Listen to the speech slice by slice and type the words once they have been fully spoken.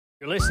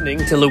You're listening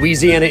to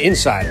Louisiana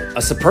Insider,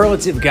 a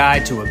superlative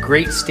guide to a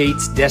great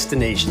state's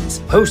destinations,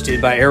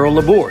 hosted by Errol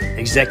Laborde,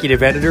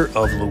 Executive Editor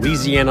of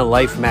Louisiana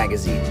Life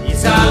magazine.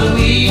 It's our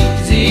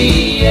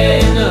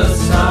Louisiana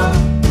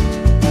song.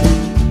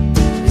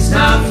 It's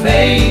my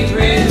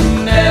favorite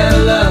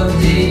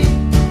melody.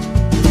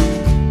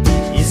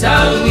 It's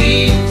our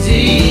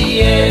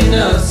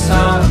Louisiana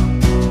song.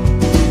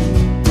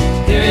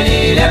 Hearing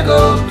it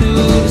echo through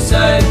the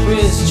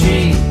cypress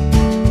tree.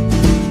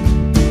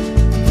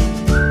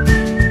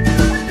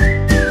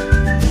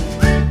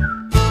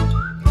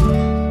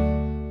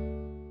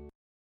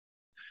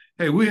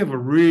 Hey, we have a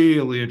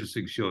really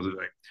interesting show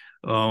today.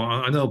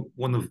 I know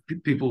one of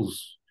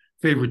people's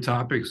favorite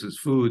topics is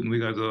food, and we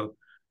got a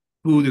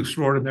food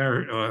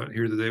extraordinaire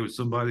here today with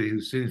somebody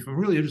who's seen it from a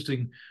really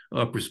interesting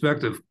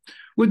perspective.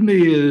 With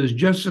me is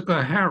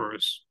Jessica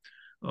Harris,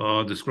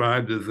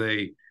 described as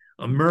a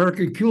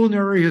American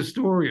culinary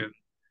historian.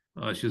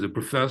 She's a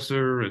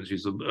professor and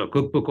she's a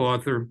cookbook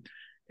author.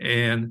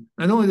 And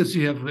not only does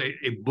she have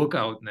a book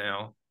out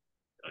now,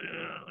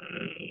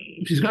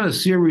 she's got a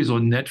series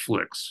on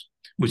Netflix,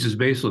 which is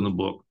based on the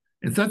book.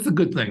 And that's a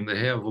good thing to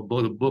have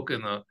both a book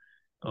and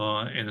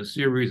a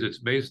series that's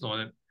based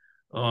on it.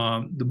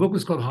 The book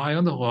is called High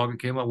on the Hog.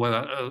 It came out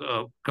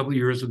a couple of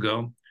years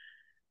ago,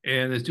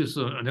 and it's just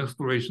an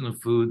exploration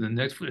of food. And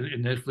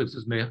Netflix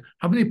has made.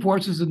 How many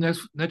parts is the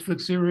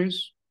Netflix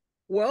series?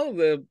 Well,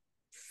 the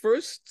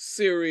first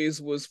series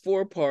was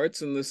 4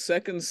 parts, and the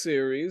second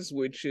series,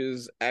 which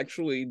is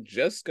actually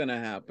just going to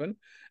happen,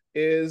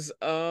 is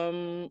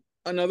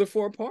another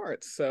 4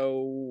 parts.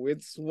 So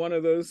it's one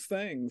of those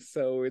things.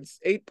 So it's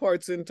 8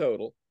 parts in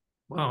total.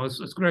 Wow, that's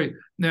great.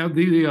 Now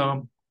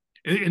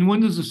and when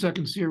does the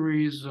second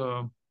series?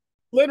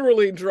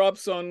 Literally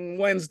drops on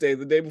Wednesday,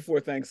 the day before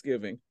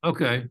Thanksgiving.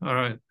 Okay, all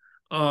right.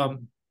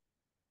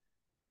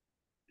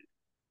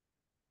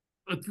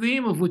 A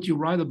theme of what you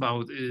write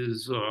about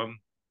is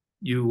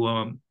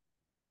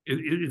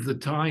it's a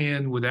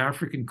tie-in with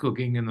African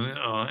cooking and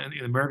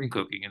American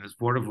cooking, and it's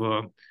part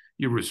of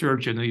your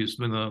research. I know you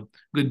spent a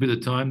good bit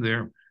of time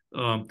there.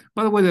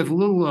 By the way, there's a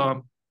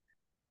little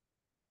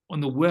on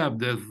the web.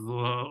 There's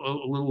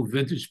a little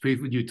vintage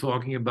piece with you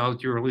talking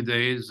about your early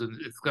days, and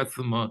it's got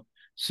some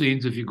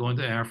scenes of you going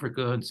to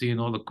Africa and seeing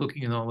all the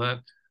cooking and all that.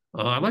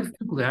 I'd like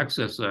people to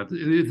access that.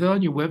 Is that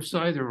on your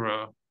website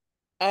or?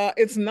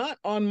 It's not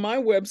on my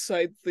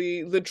website.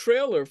 The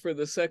trailer for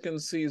the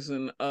second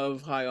season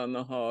of High on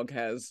the Hog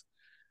has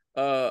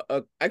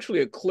actually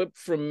a clip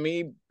from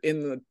me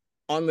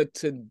on the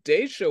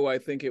Today Show, I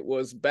think it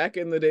was, back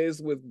in the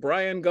days with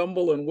Brian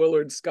Gumbel and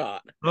Willard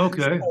Scott.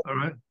 Okay, so all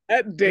right.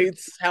 That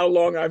dates how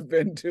long I've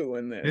been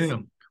doing this. Yeah.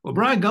 Well,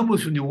 Brian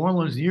Gumbel's from New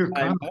Orleans,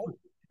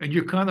 and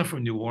you're kind of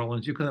from New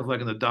Orleans. You're kind of like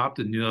an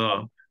adopted New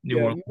Orleans. New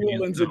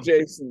Orleans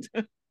adjacent.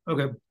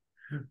 Okay,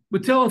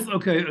 but tell us.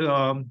 Okay,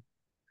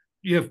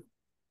 you have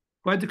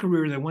quite the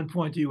career. And at one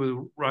point, you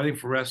were writing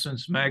for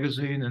Essence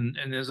magazine,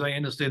 and as I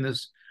understand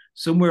this,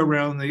 somewhere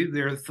around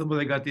there,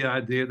 somebody got the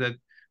idea that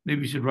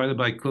maybe you should write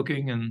about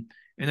cooking, and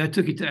that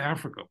took you to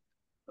Africa.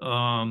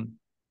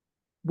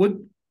 What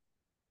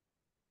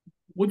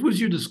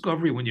was your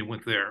discovery when you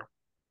went there?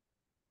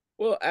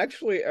 Well,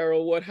 actually,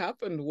 Errol, what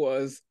happened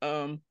was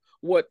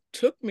what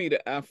took me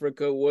to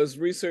Africa was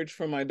research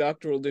for my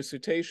doctoral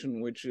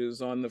dissertation, which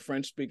is on the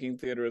French-speaking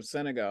theater of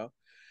Senegal.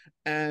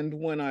 And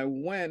when I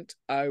went,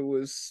 I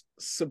was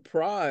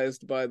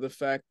surprised by the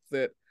fact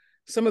that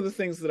some of the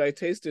things that I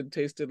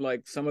tasted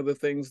like some of the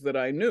things that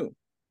I knew.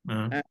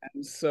 And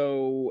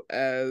so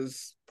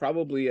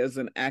probably as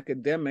an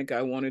academic,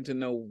 I wanted to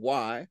know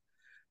why.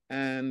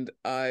 And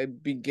I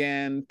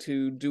began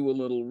to do a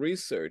little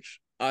research.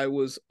 I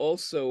was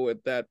also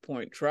at that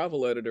point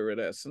travel editor at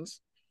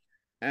Essence,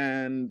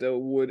 and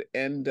would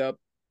end up,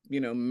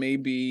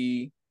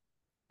 maybe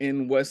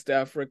in West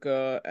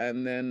Africa,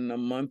 and then a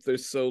month or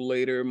so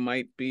later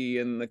might be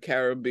in the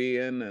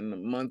Caribbean, and a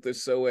month or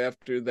so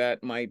after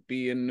that might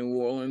be in New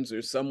Orleans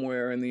or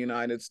somewhere in the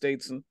United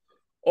States. And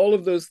all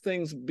of those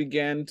things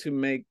began to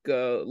make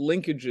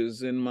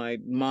linkages in my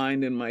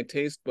mind and my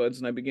taste buds,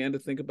 and I began to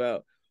think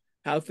about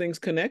how things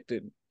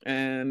connected.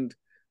 And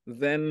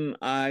then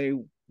I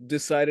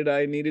decided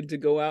I needed to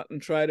go out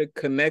and try to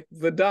connect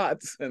the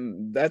dots,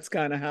 and that's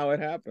kind of how it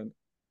happened.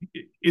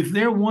 Is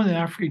there one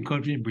African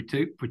country in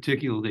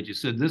particular that you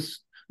said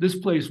this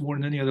place more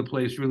than any other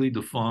place really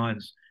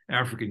defines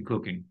African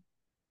cooking?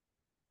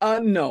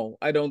 No,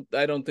 I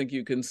don't think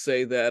you can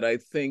say that. I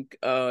think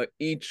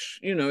each,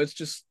 it's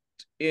just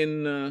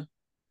in the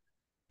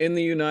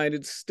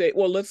United States.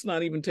 Well, let's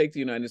not even take the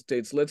United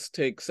States. Let's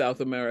take South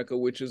America,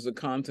 which is a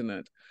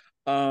continent.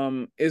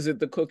 Is it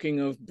the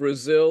cooking of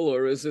Brazil,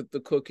 or is it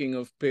the cooking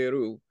of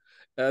Peru?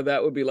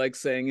 That would be like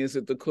saying, is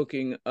it the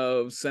cooking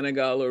of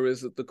Senegal, or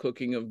is it the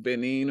cooking of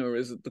Benin, or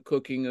is it the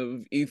cooking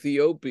of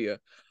Ethiopia?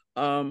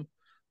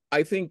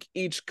 I think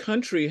each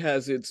country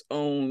has its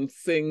own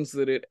things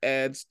that it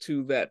adds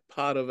to that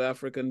pot of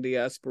African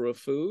diaspora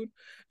food.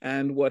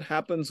 And what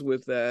happens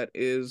with that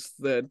is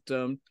that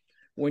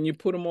when you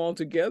put them all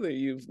together,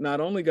 you've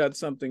not only got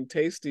something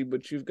tasty,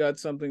 but you've got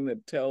something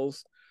that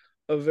tells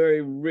a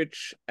very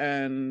rich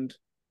and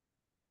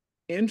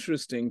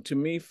interesting, to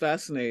me,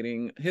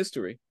 fascinating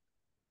history.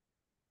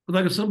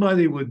 Like if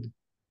somebody would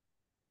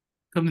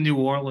come to New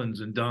Orleans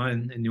and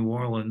dine in New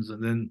Orleans,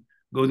 and then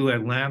go to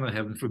Atlanta,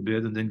 heaven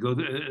forbid, and then go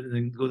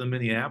to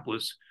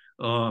Minneapolis.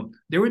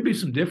 There would be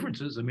some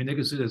differences. I mean, they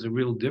could see there's a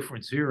real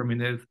difference here. I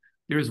mean,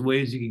 there's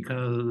ways you can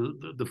kind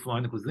of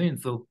define the cuisine.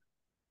 So,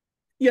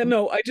 Yeah,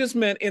 no, I just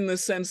meant in the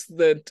sense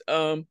that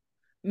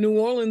New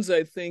Orleans,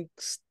 I think,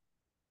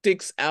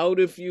 sticks out,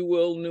 if you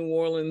will. New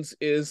Orleans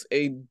is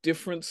a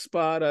different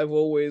spot. I've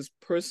always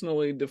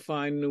personally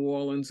defined New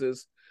Orleans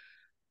as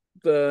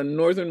the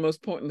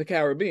northernmost point in the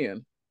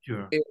Caribbean.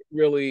 sure. It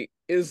really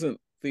isn't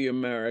the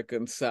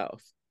American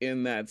South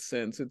in that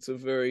sense. It's a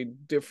very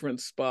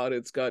different spot.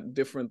 It's got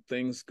different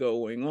things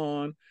going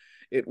on.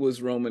 It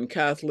was Roman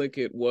Catholic,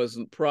 it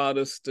wasn't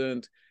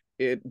Protestant.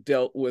 It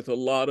dealt with a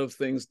lot of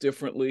things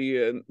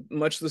differently, and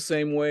much the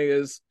same way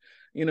as,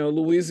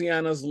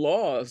 Louisiana's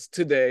laws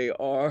today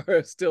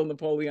are still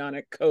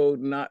Napoleonic code,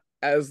 not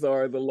as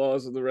are the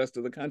laws of the rest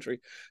of the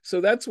country.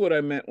 So that's what I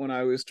meant when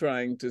I was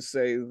trying to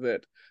say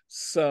that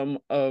some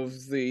of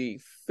the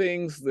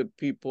things that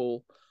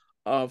people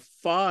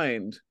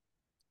find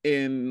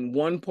in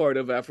one part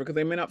of Africa,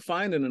 they may not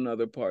find in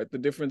another part. The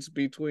difference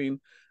between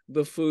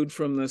the food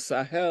from the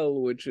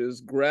Sahel, which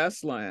is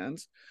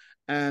grasslands,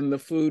 and the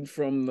food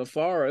from the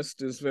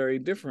forest is very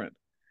different.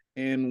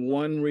 In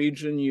one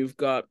region, you've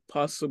got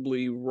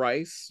possibly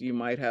rice, you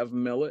might have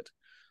millet,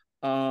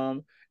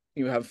 um,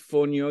 you have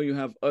fonio, you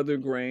have other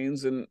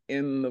grains, and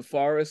in the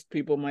forest,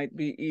 people might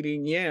be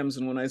eating yams.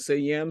 And when I say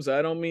yams,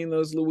 I don't mean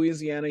those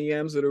Louisiana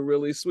yams that are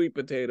really sweet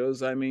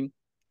potatoes. I mean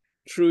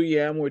true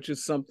yam, which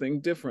is something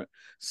different.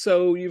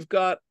 So you've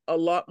got a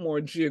lot more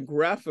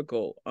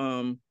geographical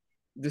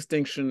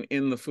distinction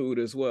in the food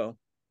as well.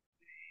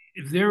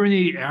 Is there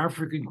any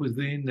African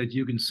cuisine that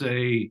you can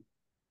say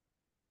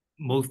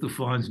most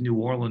defines New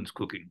Orleans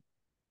cooking?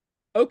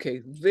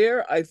 Okay,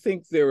 I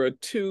think there are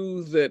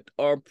two that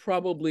are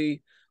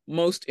probably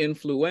most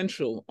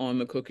influential on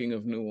the cooking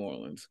of New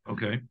Orleans.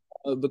 Okay.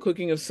 The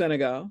cooking of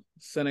Senegal.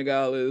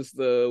 Senegal is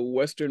the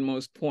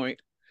westernmost point.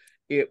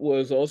 It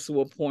was also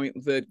a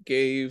point that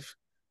gave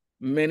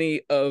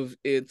many of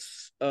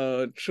its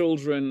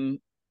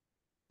children,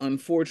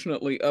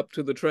 unfortunately, up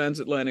to the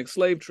transatlantic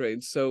slave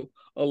trade. So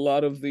a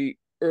lot of the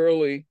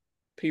early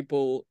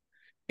people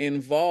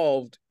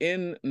involved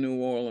in New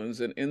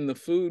Orleans and in the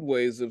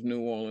foodways of New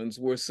Orleans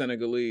were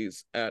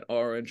Senegalese at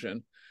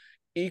origin.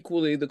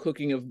 Equally, the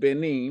cooking of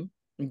Benin,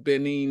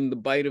 the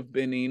Bight of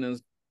Benin, a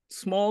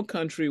small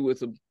country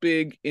with a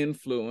big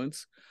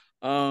influence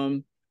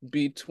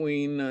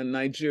between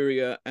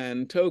Nigeria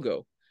and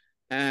Togo.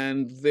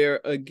 And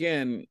there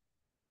again,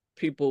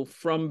 people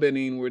from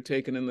Benin were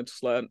taken in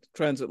the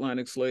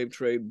transatlantic slave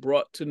trade,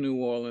 brought to New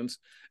Orleans.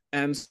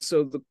 And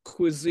so the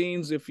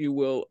cuisines, if you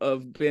will,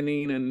 of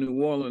Benin and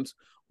New Orleans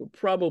were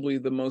probably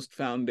the most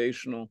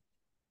foundational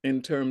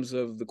in terms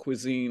of the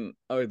cuisine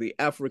or the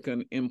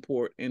African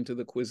import into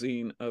the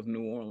cuisine of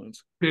New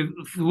Orleans. Okay,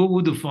 so what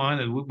would define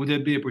it? Would there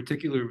be a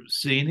particular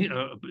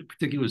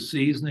particular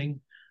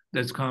seasoning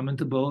that's common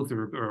to both,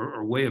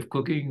 or way of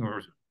cooking,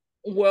 or?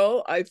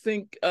 Well, I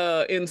think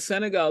in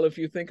Senegal, if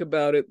you think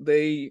about it,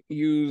 they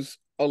use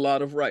a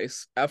lot of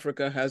rice.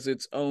 Africa has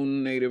its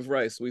own native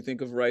rice. We think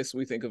of rice,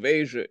 we think of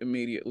Asia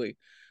immediately,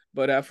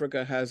 but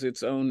Africa has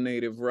its own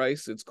native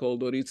rice. It's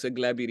called oryza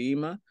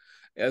glabirima,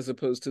 as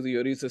opposed to the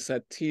oryza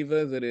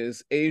sativa that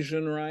is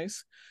Asian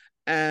rice.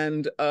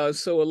 And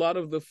so a lot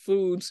of the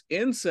foods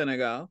in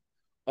Senegal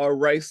are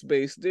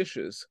rice-based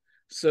dishes,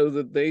 so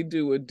that they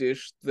do a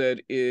dish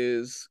that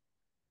is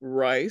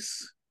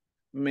rice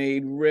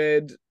made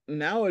red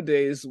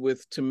nowadays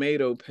with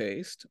tomato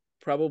paste,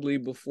 probably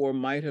before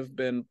might have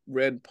been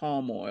red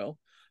palm oil,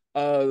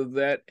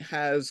 that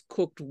has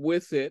cooked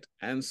with it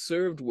and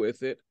served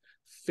with it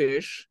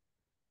fish,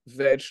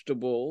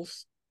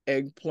 vegetables,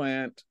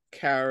 eggplant,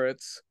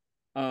 carrots,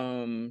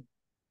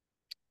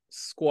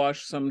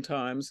 squash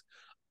sometimes,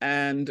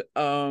 and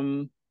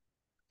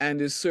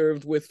is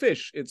served with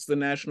fish. It's the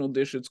national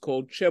dish. It's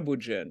called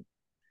chebujen.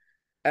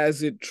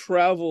 As it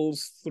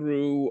travels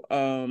through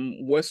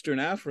Western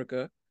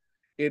Africa,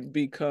 it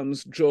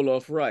becomes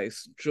jollof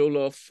rice.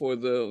 Jollof for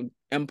the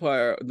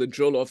empire, the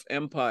Jollof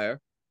Empire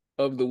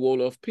of the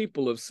Wolof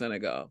people of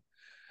Senegal,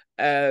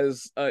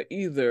 as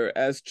either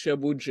as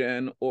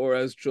chebujen or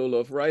as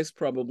jollof rice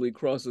probably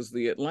crosses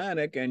the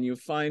Atlantic, and you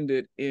find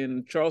it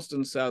in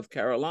Charleston, South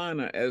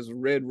Carolina as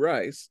red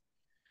rice,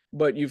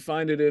 but you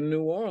find it in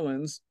New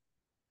Orleans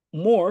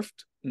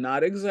morphed,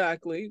 not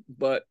exactly,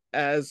 but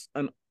as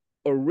an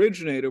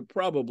originator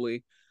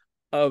probably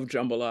of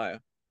jambalaya.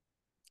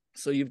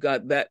 So you've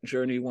got that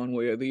journey one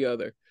way or the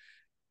other.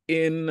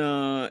 In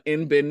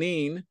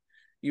Benin,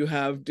 you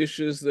have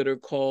dishes that are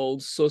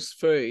called sauce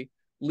feuille,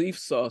 leaf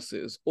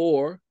sauces,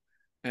 or,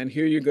 and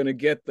here you're going to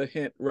get the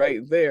hint right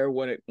there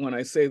when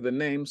I say the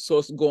name,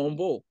 sauce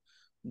gumbo.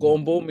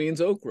 Gumbo means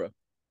okra.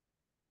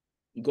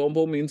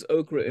 Gumbo means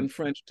okra in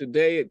French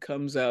today. It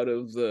comes out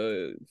of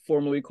the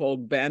formerly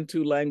called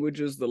Bantu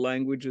languages, the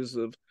languages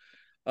of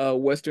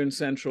Western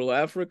Central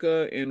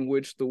Africa, in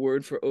which the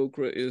word for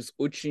okra is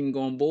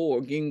uchingombo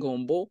or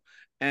gingombo,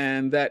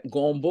 and that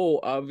gombo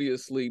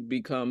obviously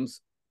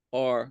becomes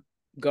our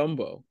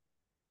gumbo.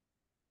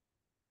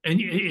 And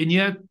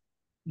yet,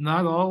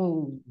 not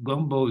all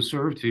gumbo is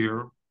served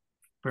here.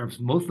 Perhaps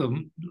most of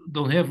them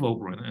don't have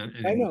okra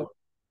anymore.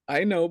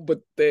 I know,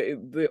 but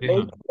the Yeah.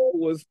 okra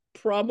was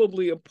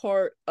probably a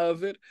part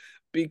of it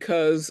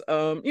because,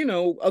 you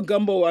know, a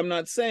gumbo, I'm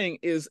not saying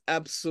is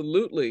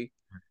absolutely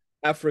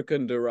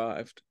African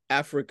derived,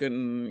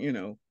 African, you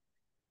know,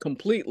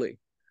 completely.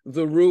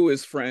 The roux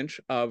is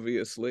French,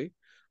 obviously.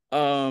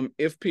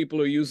 If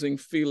people are using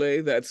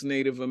filet, that's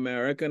Native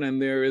American,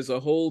 and there is a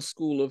whole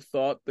school of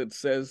thought that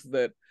says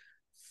that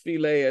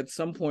filet at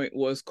some point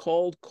was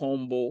called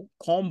combo,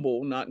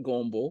 not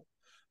gombo.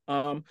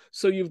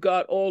 So you've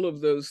got all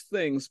of those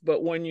things,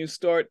 but when you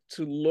start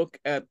to look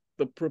at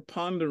the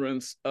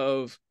preponderance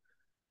of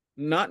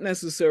not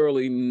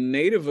necessarily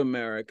Native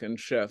American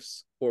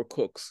chefs or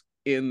cooks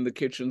in the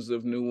kitchens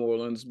of New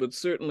Orleans, but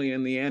certainly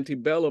in the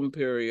antebellum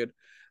period,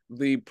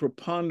 the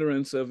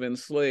preponderance of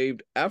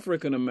enslaved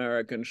African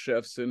American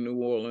chefs in New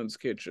Orleans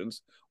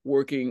kitchens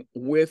working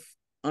with,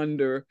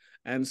 under,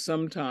 and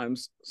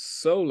sometimes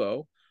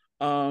solo,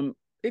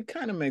 it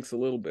kind of makes a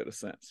little bit of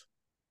sense.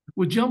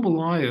 With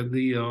jambalaya,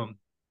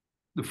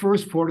 the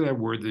first part of that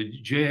word, the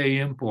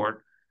JAM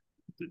part,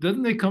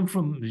 doesn't they come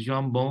from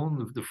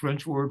jambon, the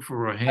French word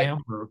for a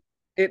ham? Or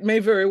It may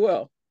very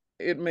well.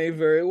 It may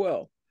very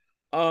well.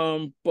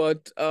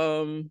 But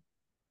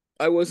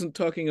I wasn't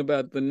talking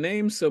about the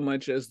name so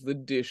much as the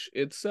dish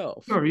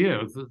itself. sure,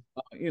 yeah,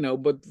 You know,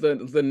 but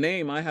the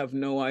name, I have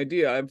no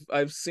idea.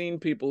 I've seen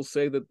people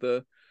say that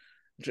the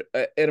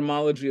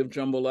etymology of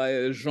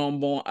jambalaya is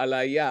jambon à la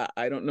ya.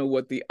 I don't know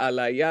what the à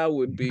la ya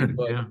would be,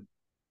 but yeah.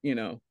 you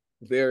know,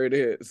 there it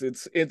is.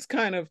 It's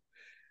kind of,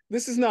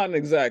 this is not an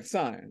exact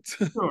science.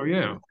 Sure,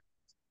 yeah.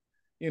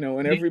 You know,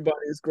 and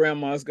everybody's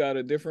grandma's got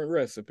a different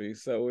recipe,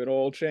 so it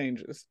all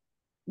changes.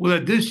 Well,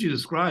 that dish you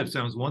described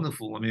sounds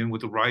wonderful. I mean,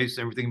 with the rice,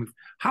 everything.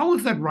 How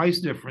is that rice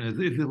different?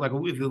 Is it like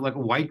a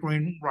white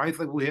grain rice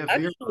like we have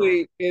here?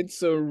 Actually,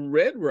 it's a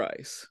red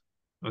rice.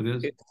 Oh, it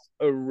is? It's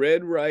a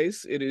red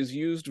rice. It is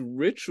used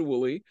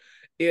ritually.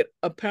 It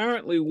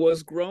apparently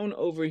was grown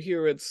over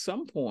here at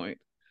some point,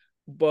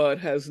 but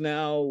has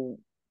now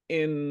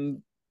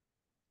in,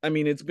 I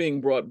mean, it's being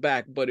brought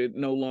back, but it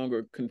no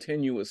longer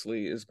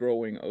continuously is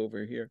growing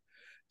over here.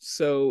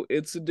 So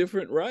it's a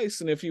different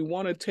rice. And if you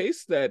want to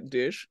taste that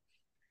dish,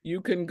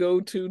 you can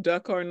go to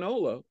Dakar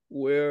Nola,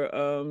 where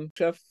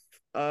Chef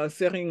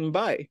Sering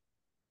Mbaye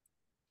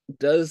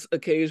does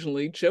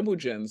occasionally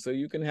chebujen. So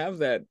you can have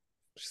that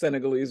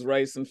Senegalese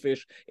rice and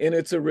fish in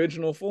its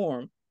original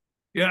form.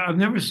 Yeah, I've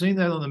never seen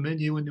that on the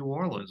menu in New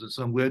Orleans, and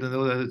so I'm glad to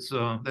know that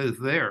it's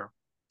there.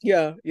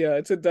 Yeah,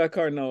 it's at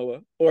Dakar Nola,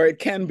 or it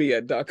can be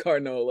at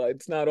Dakar Nola.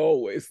 It's not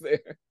always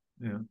there.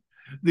 Yeah.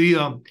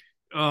 The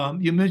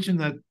you mentioned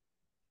that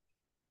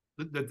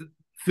the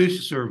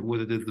fish served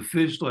with it. Is the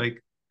fish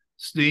like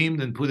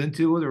steamed and put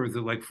into it, or is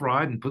it like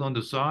fried and put on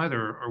the side,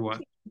 or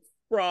what?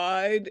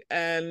 Fried,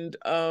 and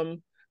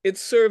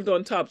it's served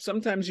on top.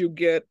 Sometimes you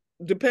get,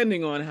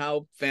 depending on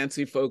how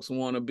fancy folks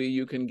want to be,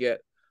 you can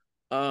get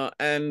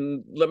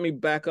and let me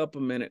back up a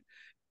minute.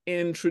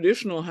 In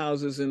traditional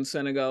houses in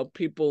Senegal,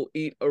 people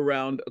eat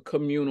around a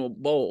communal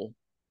bowl.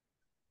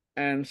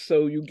 And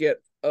so you get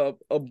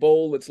a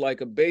bowl that's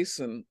like a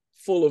basin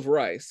full of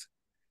rice,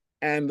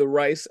 and the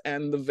rice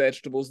and the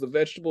vegetables. The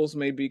vegetables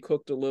may be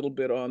cooked a little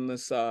bit on the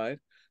side,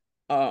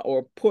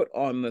 or put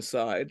on the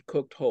side,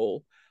 cooked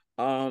whole,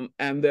 and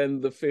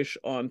then the fish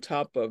on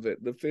top of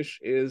it. The fish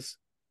is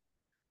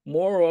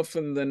more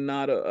often than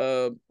not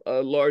a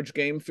large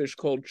game fish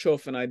called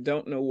chof, and I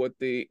don't know what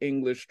the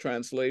English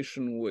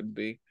translation would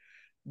be,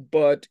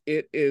 but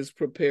it is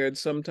prepared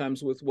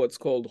sometimes with what's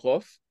called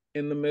rof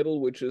in the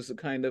middle, which is a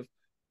kind of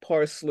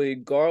parsley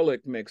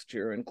garlic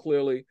mixture. And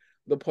clearly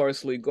the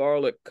parsley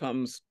garlic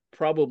comes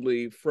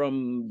probably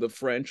from the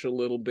French a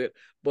little bit,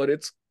 but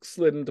it's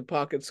slid into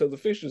pockets. So the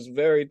fish is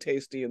very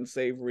tasty and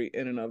savory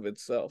in and of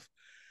itself.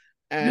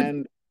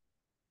 And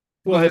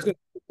well,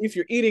 if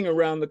you're eating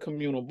around the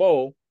communal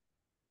bowl,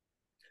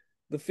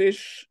 the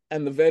fish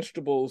and the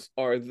vegetables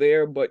are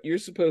there, but you're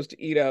supposed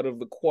to eat out of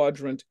the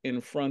quadrant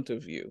in front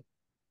of you.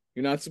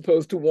 You're not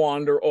supposed to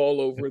wander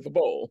all over the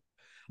bowl.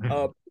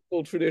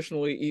 People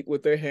traditionally eat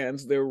with their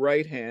hands, their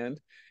right hand.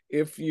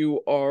 If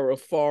you are a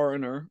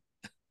foreigner,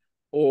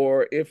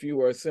 or if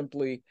you are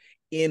simply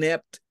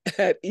inept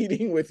at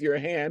eating with your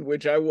hand,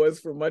 which I was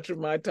for much of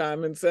my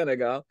time in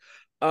Senegal,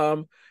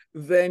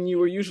 then you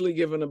were usually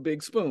given a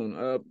big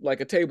spoon,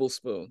 like a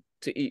tablespoon,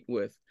 to eat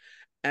with.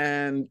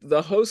 And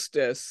the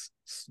hostess'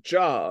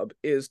 job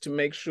is to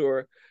make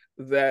sure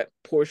that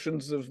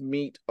portions of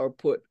meat are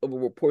put,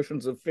 or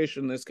portions of fish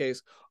in this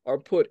case, are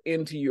put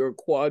into your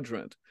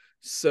quadrant,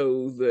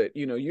 so that,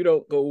 you know, you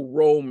don't go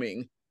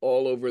roaming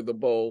all over the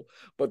bowl,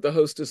 but the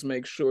hostess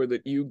makes sure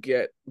that you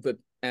get the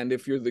And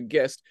if you're the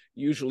guest,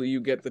 usually you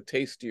get the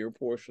tastier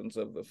portions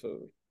of the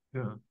food.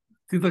 Yeah.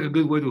 Seems like a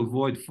good way to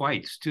avoid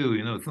fights too.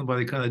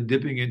 Somebody kind of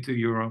dipping into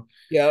your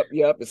Yep.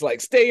 It's like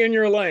stay in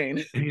your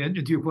lane.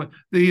 into your point.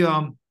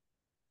 The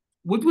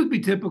what would be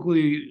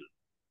typically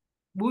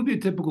what would be a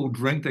typical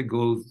drink that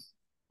goes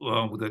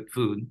with that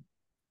food?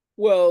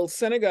 Well,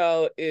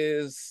 Senegal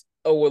is,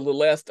 oh, well, the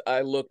last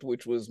I looked,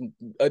 which was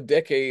a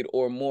decade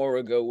or more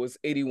ago, was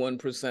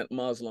 81%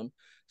 Muslim.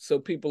 So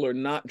people are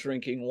not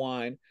drinking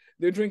wine.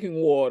 They're drinking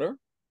water.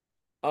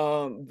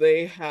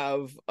 They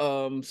have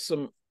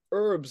some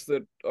herbs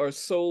that are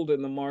sold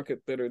in the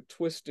market that are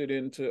twisted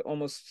into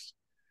almost,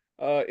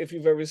 if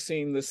you've ever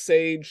seen the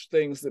sage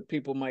things that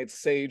people might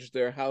sage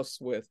their house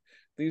with,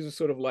 these are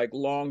sort of like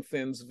long,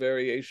 thin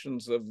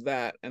variations of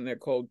that, and they're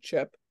called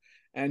chep.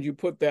 And you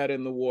put that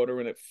in the water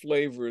and it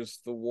flavors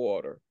the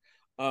water.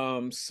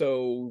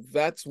 So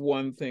that's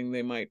one thing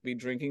they might be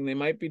drinking. They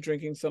might be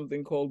drinking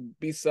something called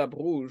bissap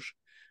rouge.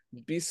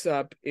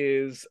 Bissap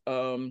is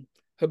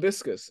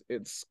hibiscus.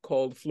 It's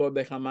called flor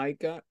de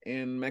Jamaica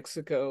in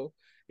Mexico.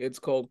 It's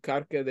called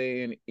carcade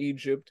in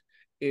Egypt.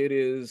 It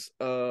is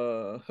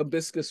a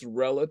hibiscus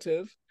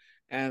relative,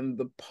 and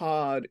the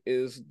pod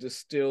is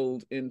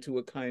distilled into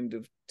a kind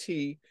of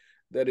tea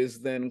that is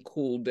then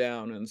cooled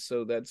down, and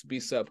so that's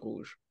bissap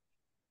rouge.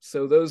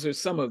 So those are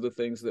some of the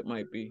things that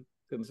might be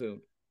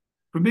consumed.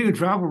 From being a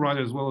travel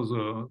writer as well as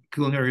a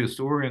culinary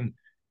historian,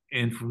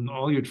 and from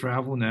all your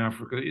travel in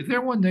Africa, is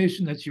there one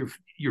nation that's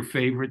your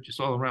favorite,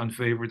 just all around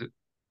favorite?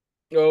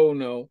 Oh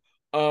no.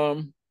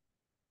 Um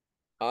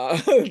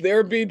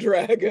there be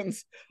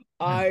dragons.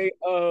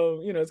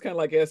 It's kind of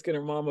like asking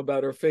her mom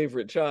about her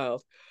favorite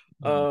child.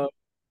 Mm.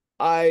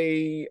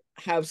 I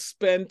have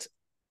spent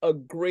a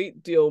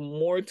great deal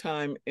more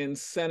time in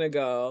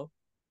Senegal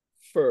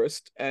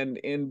first and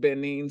in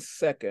Benin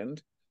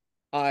second.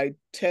 I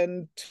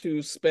tend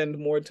to spend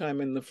more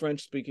time in the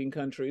French speaking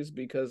countries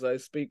because I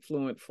speak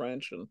fluent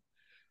French, and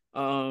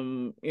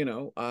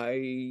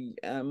I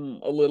am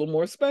a little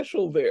more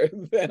special there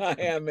than I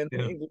am in the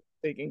Yeah. English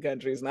speaking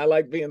countries, and I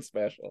like being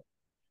special.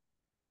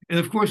 And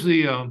of course,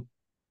 the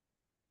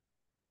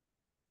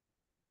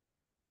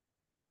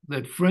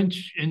that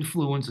French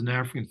influence in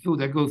African food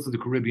that goes to the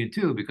Caribbean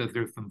too, because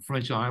there's some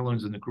French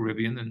islands in the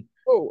Caribbean, and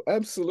Oh,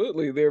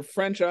 absolutely. There are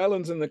French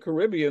islands in the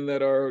Caribbean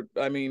that are,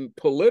 I mean,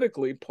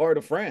 politically part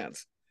of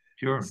France.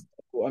 sure,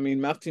 So, I mean,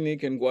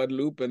 Martinique and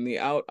Guadeloupe and the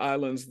out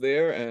islands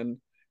there and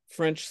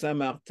French Saint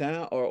Martin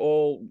are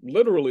all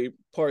literally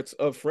parts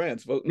of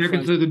France. Voting they're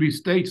French. considered to be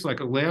states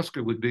like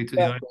Alaska would be to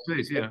the United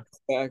States. Yeah,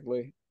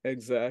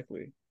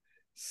 Exactly.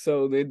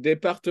 So the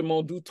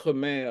départements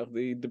d'outre-mer,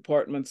 the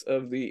departments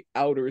of the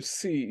outer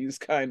seas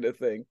kind of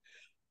thing.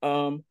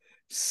 Um,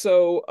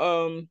 so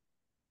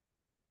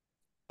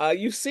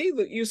you see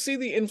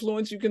the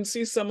influence, you can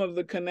see some of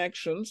the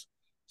connections.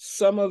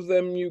 Some of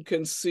them you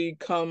can see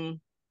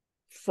come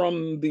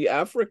from the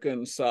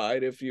African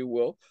side, if you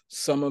will.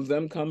 Some of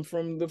them come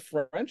from the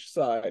French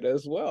side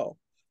as well.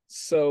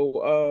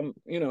 So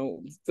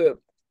the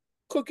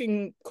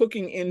cooking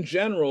in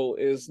general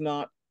is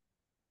not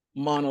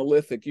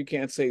monolithic. You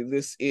can't say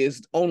this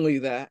is only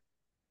that.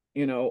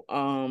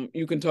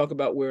 You can talk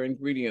about where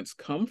ingredients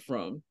come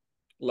from,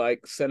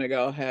 like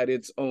Senegal had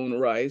its own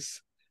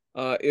rice.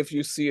 If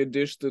you see a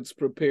dish that's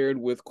prepared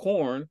with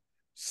corn,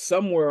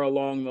 somewhere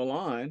along the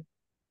line,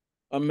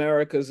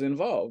 America's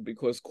involved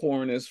because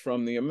corn is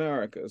from the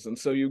Americas. And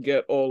so you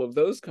get all of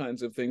those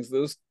kinds of things.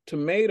 Those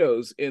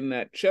tomatoes in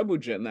that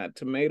cheboujen, that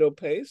tomato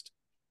paste,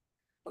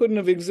 couldn't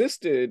have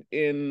existed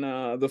in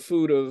the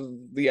food of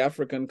the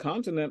African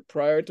continent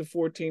prior to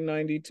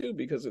 1492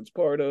 because it's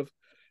part of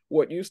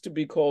what used to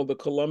be called the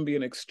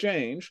Columbian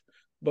Exchange,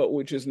 but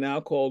which is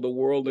now called a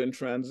world in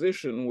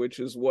transition, which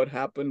is what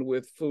happened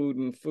with food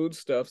and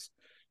foodstuffs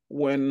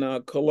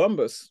when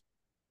Columbus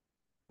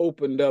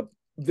opened up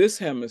this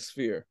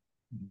hemisphere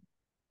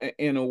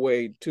in a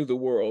way to the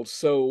world.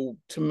 So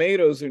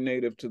tomatoes are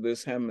native to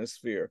this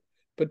hemisphere.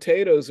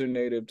 Potatoes are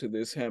native to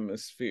this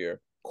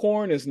hemisphere.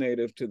 Corn is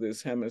native to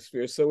this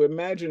hemisphere. So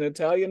imagine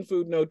Italian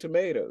food, no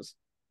tomatoes.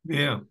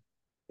 yeah.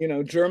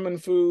 German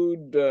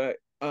food,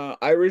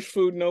 Irish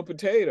food, no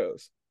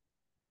potatoes.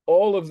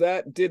 All of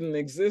that didn't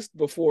exist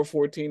before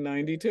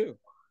 1492.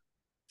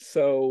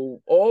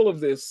 So all of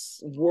this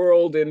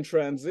world in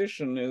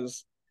transition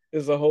is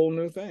a whole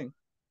new thing.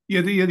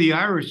 Yeah, the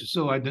Irish are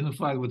so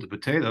identified with the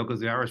potato because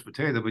the Irish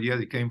potato, but yeah,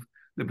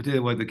 the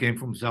potato that came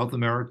from South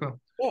America.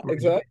 Yeah,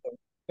 Originally.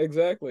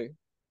 exactly.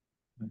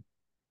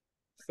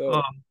 So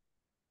Um,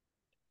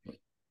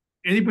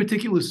 any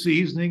particular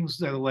seasonings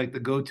that are like the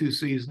go-to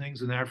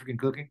seasonings in African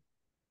cooking?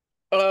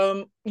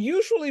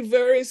 usually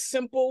very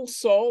simple: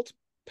 salt,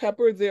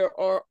 pepper. There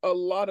are a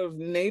lot of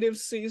native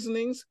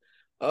seasonings.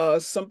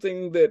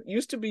 Something that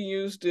used to be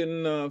used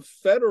in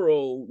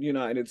federal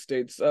United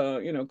States,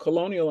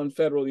 colonial and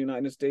federal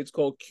United States,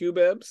 called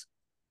cubebs.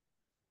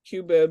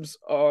 Cubebs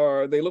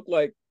they look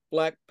like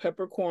black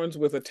peppercorns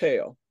with a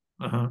tail.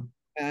 Uh-huh.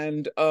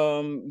 And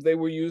they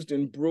were used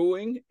in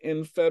brewing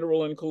in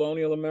federal and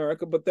colonial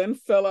America, but then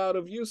fell out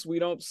of use. We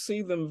don't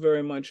see them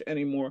very much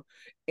anymore.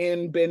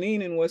 In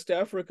Benin, in West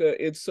Africa,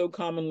 it's so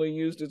commonly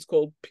used, it's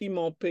called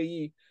piment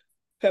pays,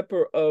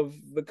 pepper of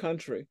the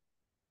country.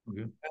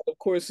 Okay. And of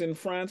course, in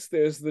France,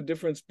 there's the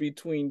difference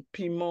between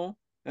piment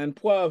and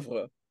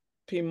poivre.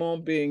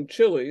 Piment being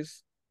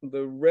chilies,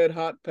 the red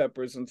hot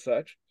peppers and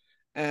such,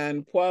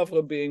 and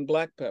poivre being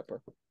black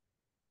pepper.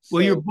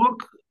 Well, your So,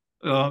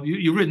 book,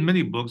 you've written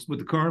many books, but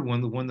the current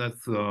one, the one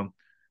that's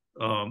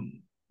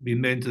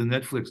being made into the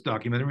Netflix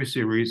documentary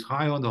series,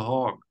 High on the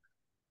Hog.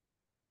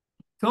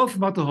 Tell us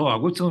about the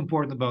hog. What's so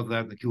important about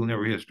that in the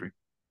culinary history?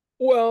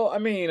 well, I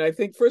mean, I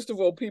think first of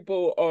all,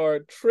 people are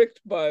tricked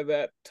by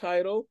that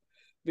title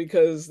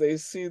because they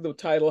see the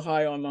title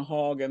High on the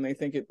Hog and they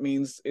think it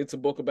means it's a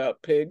book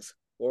about pigs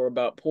or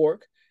about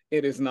pork.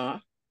 It is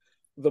not.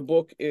 The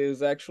book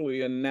is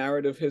actually a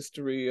narrative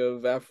history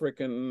of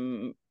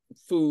African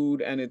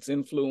food and its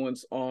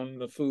influence on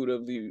the food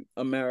of the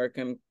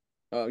American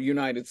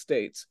United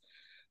States.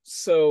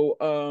 So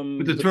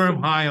But the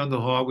term high on the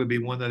hog would be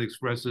one that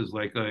expresses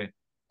like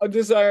a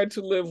desire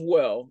to live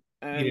well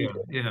and yeah,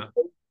 yeah.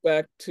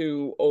 back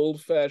to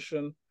old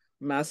fashioned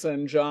Massa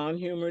and John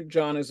humor.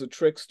 John is a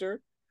trickster,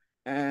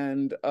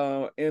 and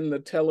in the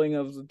telling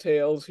of the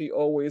tales, he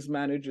always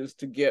manages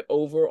to get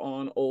over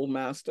on old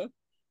master.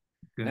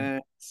 Okay.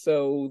 And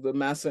so the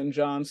Massa and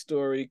John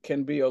story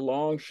can be a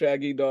long,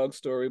 shaggy dog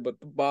story, but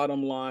the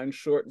bottom line,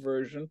 short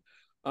version,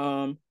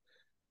 um,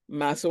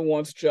 Massa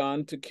wants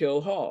John to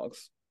kill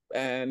hogs,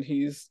 and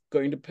he's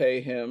going to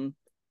pay him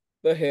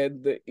the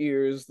head, the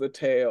ears, the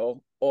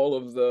tail, all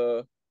of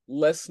the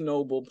less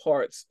noble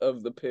parts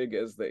of the pig,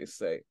 as they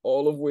say,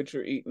 all of which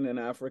are eaten in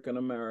African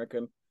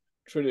American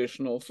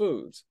traditional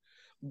foods.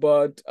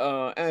 But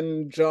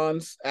and John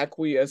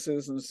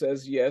acquiesces and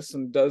says yes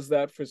and does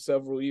that for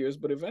several years.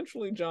 But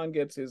eventually, John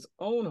gets his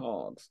own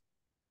hogs,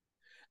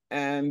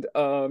 and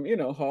you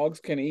know, hogs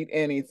can eat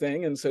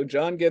anything, and so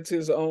John gets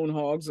his own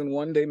hogs. And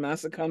one day,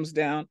 Massa comes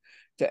down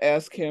to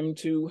ask him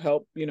to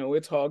help. You know,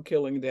 it's hog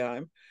killing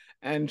time.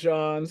 And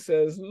John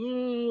says,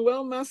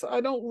 well, Massa, I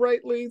don't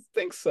rightly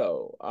think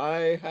so.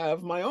 I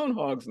have my own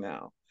hogs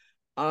now.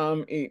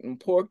 I'm eating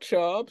pork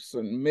chops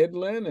and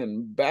middling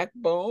and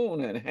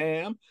backbone and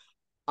ham.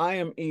 I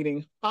am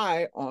eating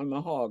high on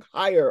the hog,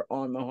 higher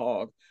on the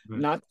hog,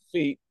 Right. not the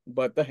feet,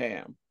 but the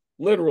ham.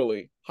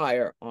 Literally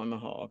higher on the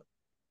hog.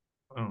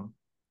 Oh.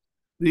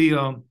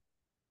 The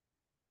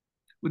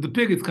with the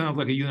pig, it's kind of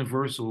like a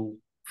universal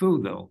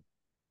food, though.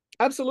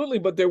 Absolutely,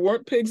 but there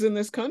weren't pigs in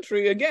this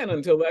country again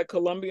until that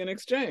Columbian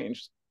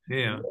exchange.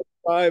 Yeah.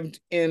 They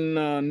arrived in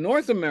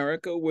North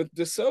America with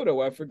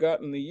DeSoto. I've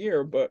forgotten the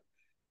year, but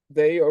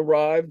they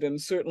arrived and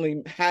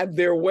certainly had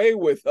their way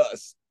with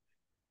us.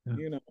 Yeah.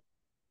 You know,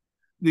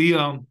 The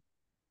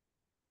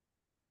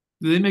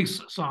do they make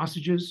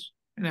sausages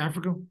in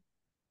Africa?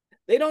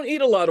 they don't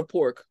eat a lot of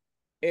pork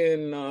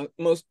in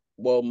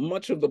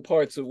much of the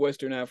parts of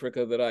Western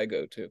Africa that I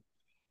go to.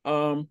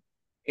 Um,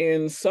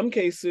 in some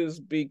cases,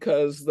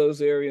 because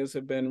those areas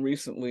have been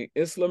recently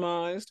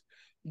Islamized,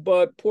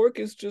 but pork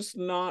is just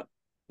not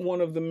one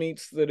of the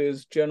meats that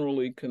is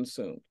generally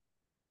consumed.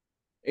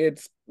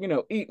 It's, you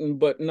know, eaten,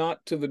 but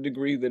not to the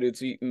degree that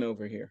it's eaten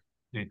over here.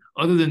 Okay.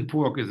 Other than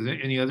pork, is there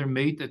any other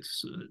meat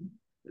that's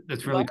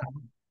fairly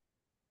common?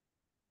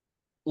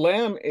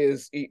 Lamb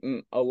is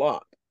eaten a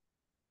lot.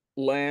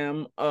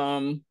 Lamb,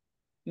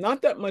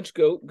 not that much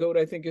goat. Goat,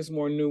 I think, is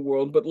more New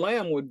World, but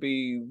lamb would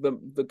be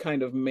the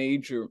kind of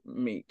major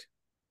meat.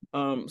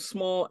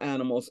 Small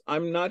animals.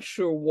 I'm not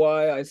sure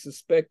why. I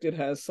suspect it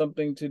has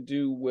something to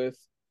do with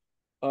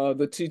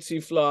the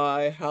tsetse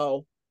fly,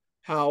 how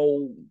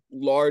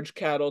large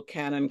cattle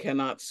can and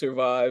cannot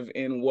survive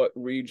in what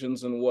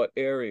regions and what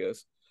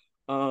areas.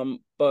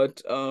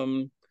 But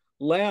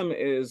lamb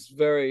is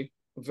very,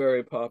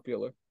 very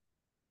popular.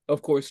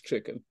 Of course,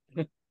 chicken.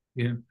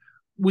 Yeah.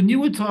 When you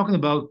were talking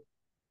about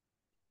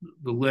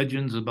the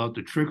legends about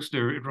the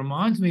trickster, it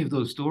reminds me of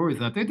those stories,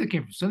 and I think they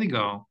came from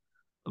Senegal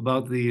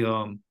about the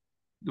Oh,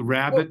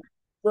 rabbit.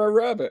 for a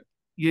rabbit.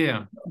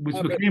 Yeah,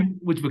 Rabbit.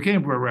 which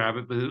became Brer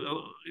Rabbit, but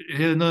it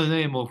had another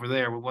name over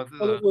there. But what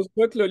Well, it was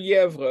Luc le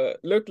Lièvre,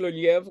 Luc le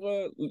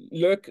Lièvre,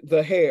 Luc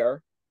the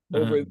hare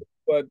over there.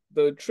 But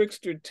the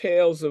trickster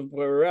tales of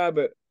Brer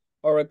Rabbit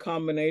are a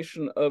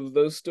combination of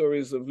those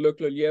stories of Luc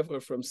le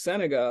Lièvre from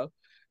Senegal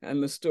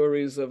and the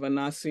stories of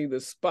Anansi the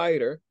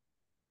spider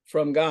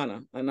from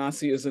Ghana.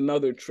 Anansi is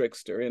another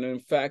trickster. And in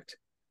fact,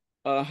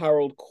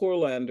 Harold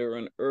Kurlander,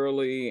 an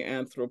early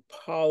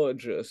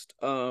anthropologist,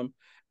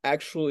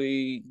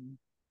 actually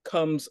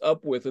comes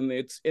up with, and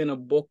it's in a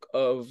book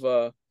of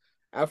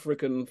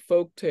African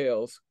folk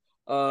tales,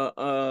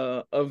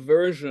 a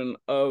version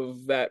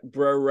of that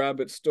Brer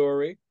Rabbit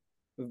story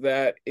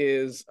that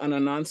is an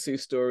Anansi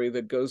story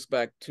that goes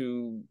back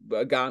to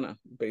Ghana,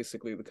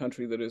 basically the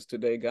country that is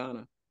today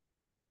Ghana.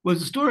 was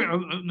the story.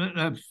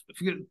 I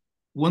forget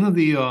one of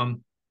the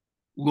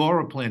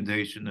Laura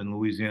plantation in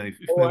Louisiana.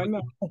 Oh, I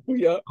know.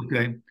 Yeah.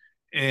 Okay,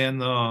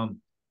 and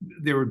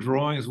there were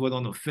drawings what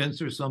on a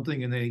fence or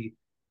something, and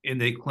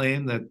they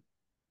claim that,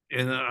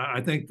 and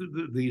I think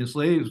the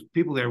enslaved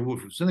people there were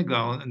from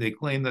Senegal, and they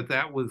claim that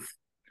that was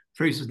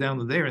traces down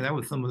to there, and that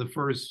was some of the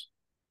first,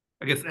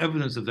 I guess,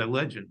 evidence of that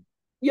legend.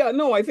 Yeah,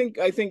 no, I think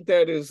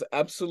that is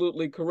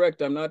absolutely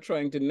correct. I'm not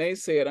trying to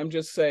naysay it. I'm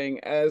just saying,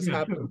 as Yeah, sure.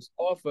 happens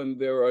often,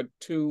 there are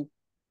two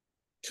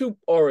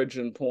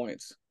origin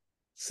points.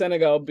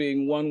 Senegal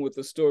being one with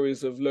the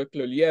stories of Le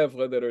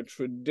Lièvre that are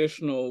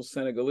traditional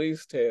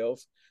Senegalese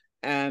tales,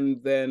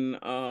 and then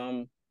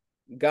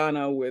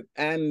Ghana with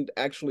tales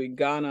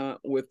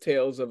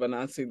of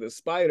Anansi the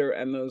spider,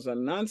 and those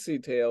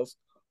Anansi tales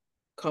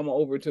come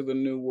over to the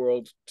New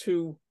World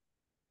to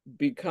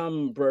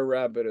become Brer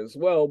Rabbit as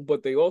well,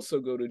 but they also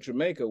go to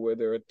Jamaica where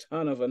there are a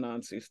ton of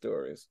Anansi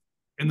stories.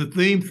 And the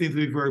theme seems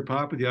to be very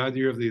popular, the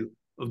idea of the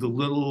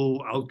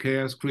little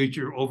outcast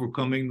creature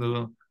overcoming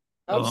the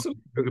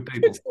Absolutely, bigger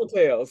people. pixel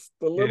tales.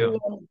 Yeah,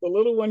 The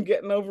little one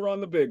getting over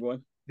on the big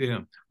one. yeah.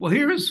 Well,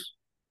 here's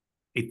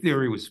a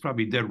theory which is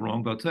probably dead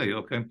wrong, but I'll tell you,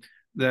 okay,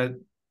 that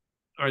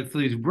all right, so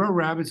these Brer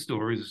Rabbit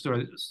stories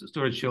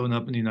started showing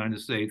up in the United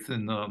States,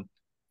 and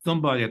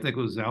somebody, I think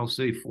it was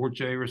Alcee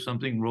Forte or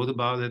something, wrote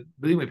about it.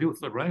 But anyway, people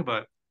started writing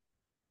about it.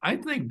 I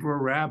think Brer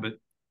Rabbit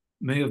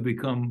may have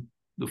become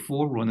the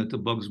forerunner to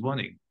Bugs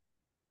Bunny.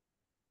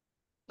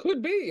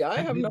 Could be. I I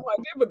have no think,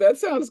 idea, but that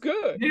sounds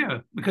good. yeah,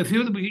 because he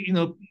would be,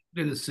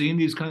 they'd have seen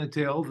these kind of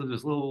tales of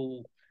this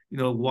little,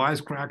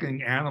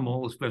 wisecracking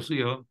animal,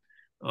 especially a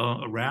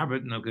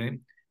rabbit, and okay,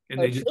 and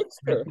A they just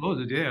trickster.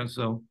 transposed it, yeah.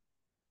 So,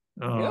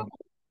 Yeah. uh,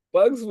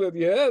 Bugs with,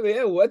 yeah,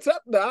 yeah. What's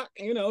up, Doc?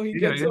 You know, he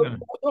yeah, gets over yeah.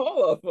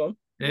 all of them.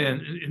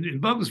 And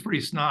Bug was pretty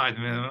snide,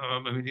 man. I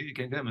mean, you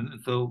can't get him. And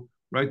so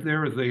right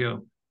there is a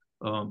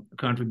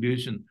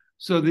contribution.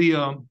 So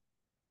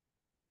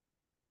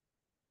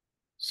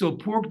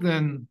pork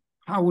then,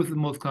 how was it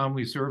most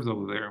commonly served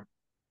over there?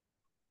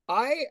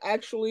 I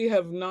actually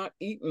have not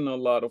eaten a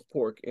lot of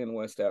pork in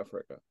West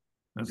Africa.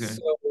 Okay.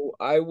 So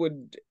I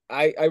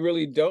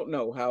really don't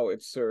know how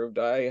it's served.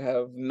 I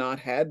have not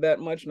had that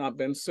much, not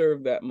been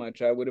served that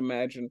much. I would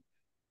imagine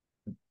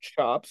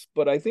chops,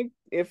 but I think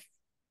if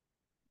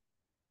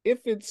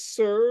it's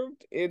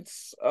served,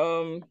 it's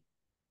in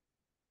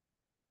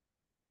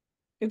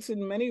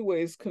many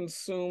ways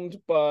consumed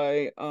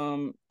by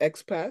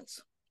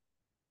expats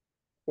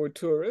or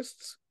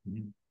tourists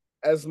Mhm.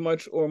 as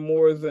much or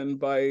more than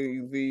by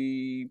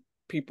the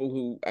people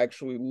who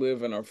actually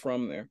live and are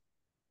from there.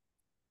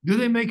 Do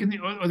they make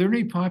are there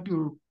any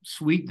popular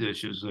sweet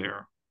dishes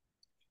there?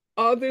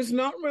 There's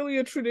not really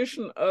a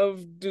tradition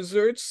of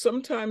desserts.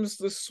 Sometimes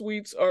the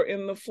sweets are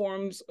in the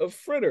forms of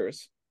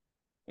fritters.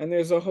 And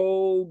there's a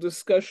whole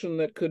discussion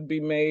that could be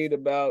made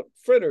about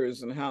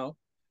fritters and how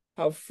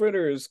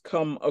fritters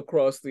come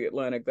across the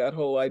Atlantic, that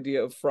whole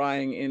idea of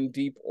frying in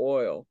deep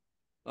oil.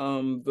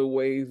 The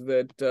way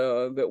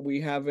that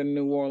we have in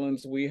New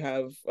Orleans, we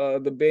have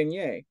the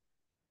beignet.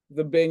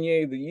 The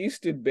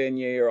yeasted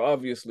beignet are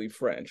obviously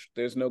French.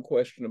 There's no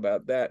question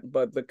about that.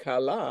 But the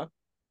cala,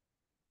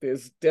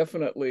 there's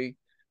definitely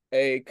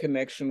a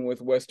connection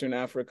with Western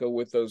Africa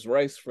with those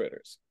rice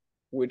fritters,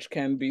 which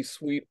can be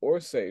sweet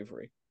or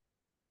savory.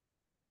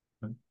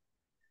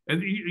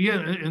 And yeah,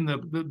 and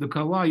the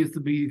kala used to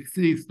be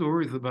see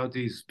stories about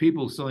these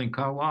people selling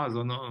kalas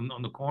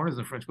on the corners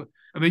in French.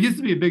 I mean, it used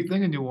to be a big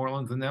thing in New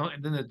Orleans, and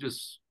then it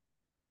just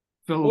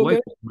fell Well, away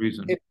then for some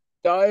reason. it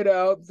died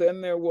out.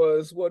 Then there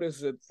was, what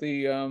is it?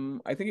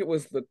 I think it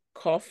was the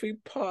coffee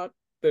pot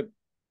that,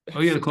 Oh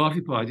yeah, the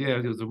coffee pot. Yeah,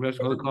 there was a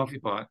restaurant called the Coffee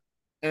Pot.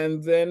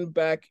 and then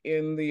back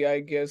in I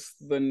guess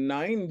the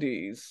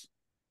 90s,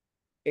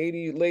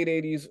 late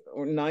 80s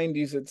or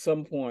 90s at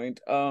some point,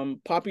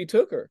 Poppy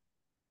Tooker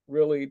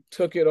really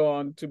took it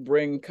on to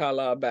bring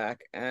Kala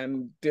back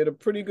and did a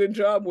pretty good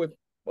job with,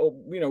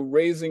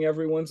 raising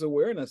everyone's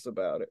awareness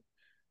about it.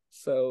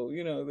 So,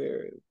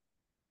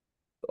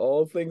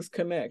 all things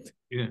connect.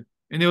 Yeah,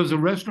 and there was a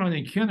restaurant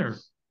in Kenner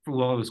for a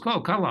while. It was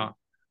called Kala.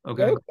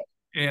 Okay, Okay.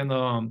 and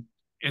um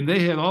and they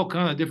had all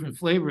kind of different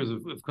flavors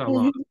of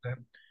Kala. Mhm. Okay?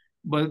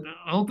 But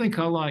I don't think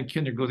Kala and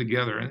Kenner go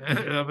together. And I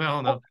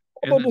don't know.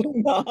 And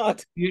Probably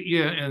not.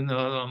 yeah, and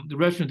the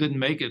restaurant didn't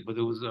make it, but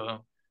it was a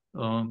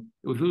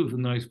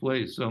nice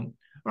place. So, all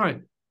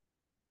right,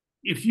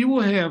 if you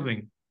were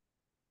having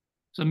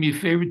some of your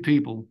favorite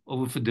people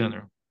over for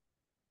dinner,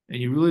 and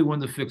you really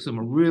wanted to fix them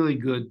a really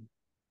good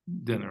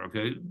dinner,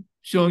 okay,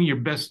 showing your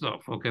best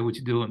stuff, okay, what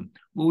you doing,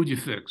 what would you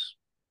fix?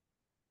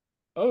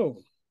 Oh,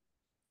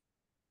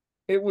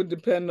 it would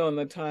depend on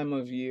the time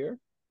of year.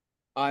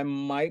 I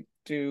might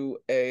do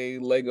a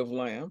leg of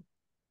lamb.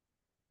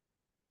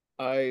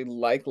 I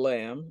like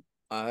lamb.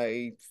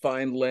 I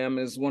find lamb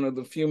is one of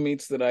the few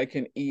meats that I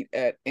can eat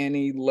at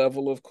any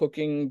level of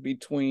cooking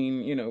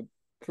between,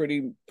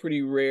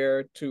 pretty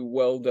rare to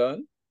well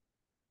done.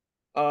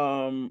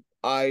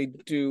 I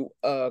do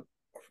a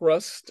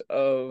crust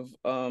of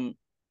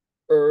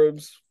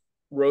herbs,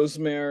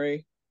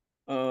 rosemary,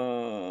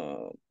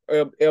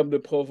 herbe de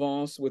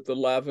Provence with the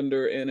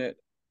lavender in it,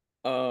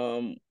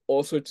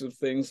 all sorts of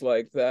things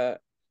like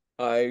that.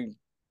 I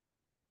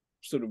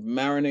sort of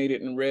marinate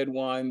it in red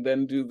wine,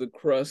 then do the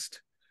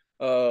crust,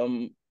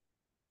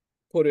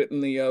 put it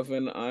in the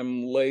oven.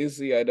 I'm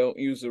lazy. I don't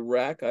use a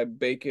rack. I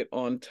bake it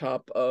on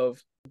top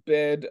of a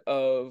bed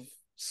of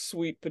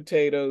sweet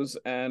potatoes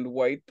and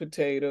white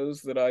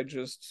potatoes that I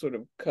just sort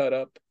of cut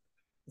up.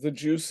 The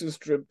juices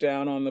drip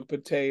down on the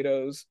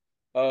potatoes.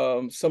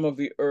 Some of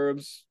the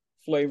herbs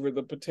flavor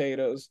the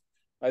potatoes.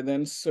 I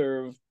then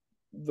serve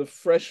the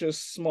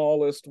freshest,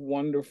 smallest,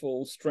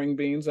 wonderful string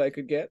beans I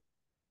could get,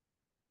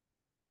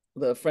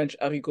 the French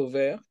haricots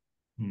verts.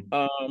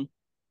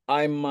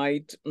 I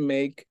might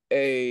make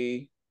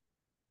a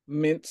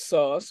mint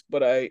sauce,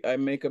 but I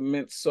make a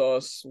mint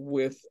sauce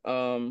with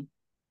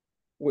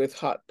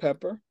hot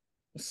pepper.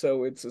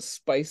 So it's a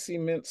spicy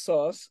mint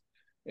sauce.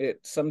 It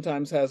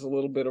sometimes has a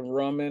little bit of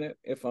rum in it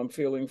if I'm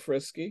feeling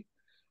frisky.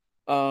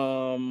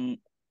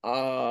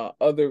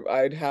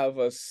 I'd have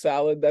a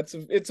salad.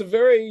 It's a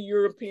very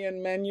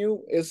European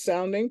menu is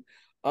sounding.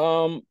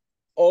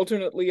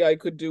 Alternately, I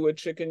could do a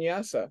chicken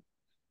yassa,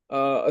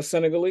 a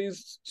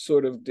Senegalese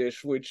sort of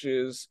dish, which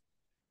is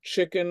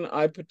chicken.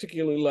 I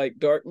particularly like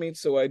dark meat,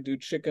 so I do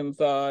chicken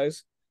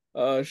thighs.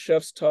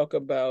 Chefs talk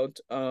about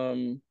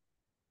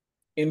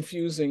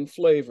infusing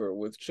flavor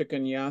with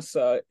chicken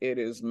yassa. It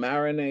is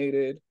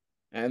marinated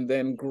and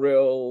then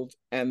grilled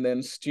and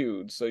then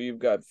stewed. So you've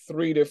got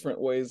 3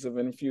 different ways of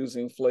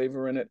infusing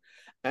flavor in it.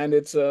 And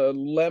it's a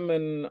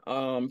lemon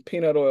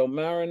peanut oil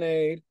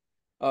marinade,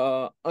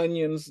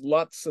 onions,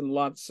 lots and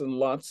lots and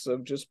lots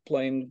of just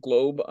plain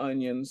globe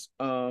onions,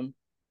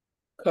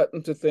 cut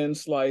into thin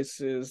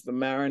slices. The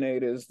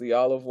marinade is the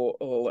olive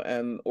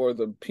oil or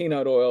the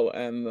peanut oil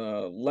and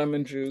the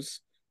lemon juice.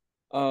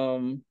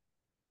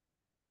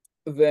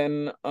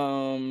 Then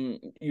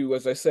you,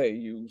 as I say,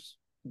 you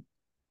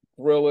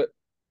grill it,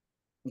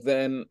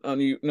 then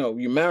you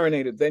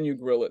marinate it, then you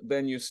grill it,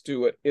 then you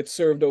stew it. It's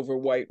served over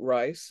white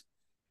rice.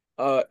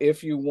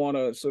 If you want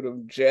to sort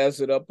of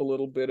jazz it up a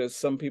little bit, as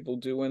some people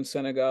do in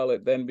Senegal,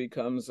 it then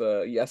becomes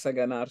a yassa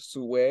ganar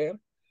suwer,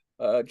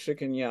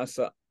 chicken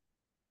yassa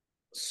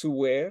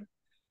suwer,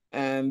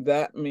 and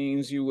that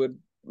means you would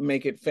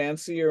make it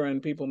fancier,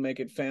 and people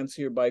make it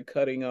fancier by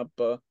cutting up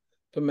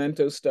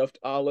pimento stuffed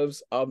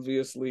olives,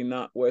 obviously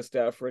not West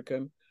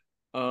African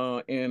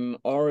in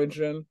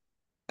origin,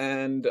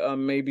 and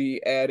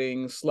maybe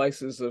adding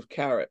slices of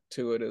carrot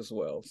to it as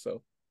well.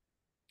 So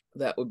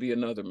that would be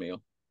another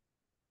meal.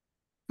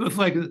 So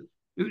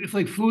it's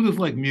like food is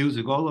like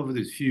music. All over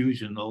this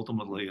fusion,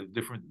 ultimately, of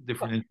different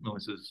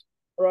influences.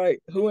 Right.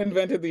 Who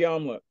invented the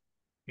omelet?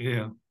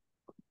 Yeah.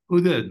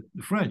 Who did?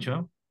 The French,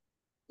 huh?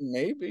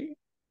 Maybe.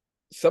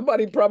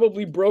 Somebody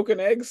probably broke an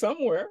egg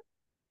somewhere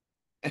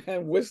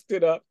and whisked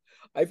it up.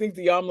 I think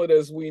the omelet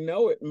as we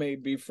know it may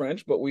be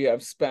French, but we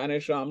have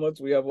Spanish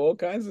omelets. We have all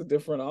kinds of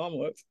different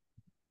omelets.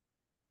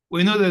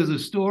 We know there's a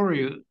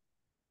story,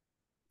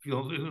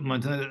 in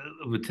Montana,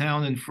 of a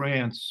town in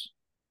France.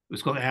 It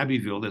was called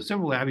Abbeville. There's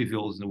several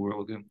Abbeyvilles in the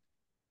world.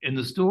 And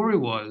the story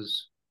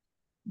was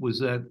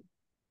that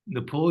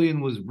Napoleon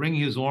was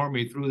bringing his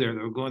army through there.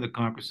 They were going to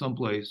conquer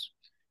someplace,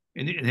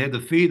 and it had to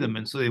feed them.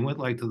 And so they went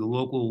like to the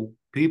local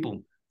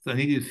people. So I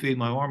need you to feed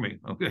my army.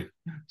 Okay.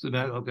 So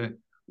okay.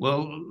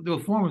 Well, they were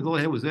forming, all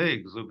they had was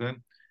eggs. Okay.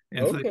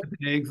 And so they took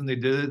the eggs and they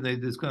did it, and they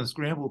just kind of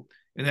scrambled.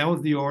 And that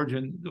was the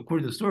origin,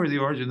 according to the story, the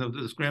origin of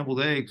the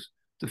scrambled eggs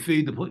to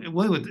feed the.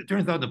 Well, it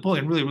turns out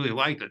Napoleon really, really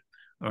liked it.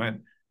 All right.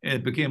 And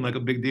it became like a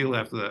big deal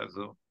after that.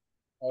 So.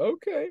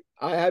 Okay.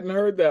 I hadn't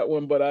heard that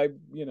one, but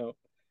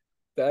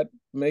that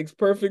makes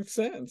perfect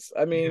sense.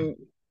 I mean,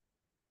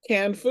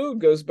 canned food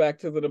goes back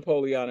to the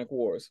Napoleonic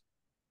Wars.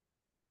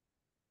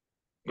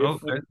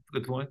 Okay,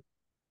 good point.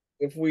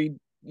 If we,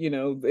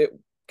 it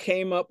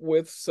came up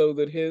with so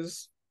that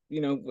his,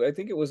 I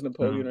think it was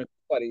Napoleon or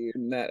somebody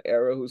in that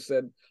era who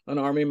said an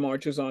army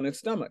marches on its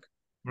stomach.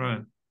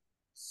 Right.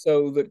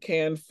 So that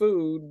canned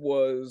food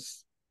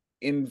was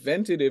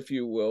invented, if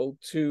you will,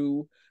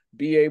 to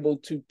be able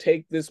to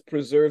take this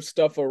preserved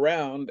stuff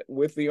around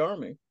with the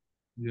army.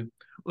 Yeah.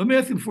 Let me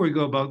ask you before you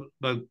go about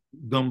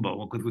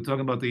gumbo, because we're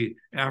talking about the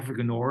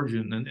African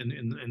origin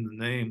in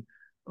the name.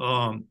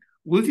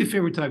 What's your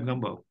favorite type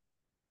gumbo?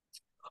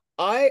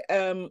 I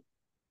am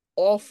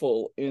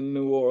awful in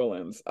New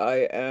Orleans.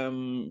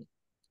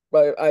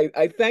 But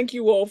I thank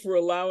you all for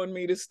allowing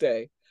me to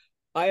stay.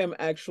 I am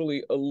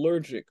actually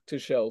allergic to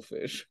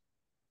shellfish.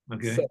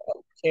 Okay. So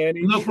can't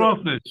eat no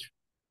shrimp. crawfish.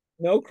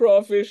 No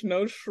crawfish,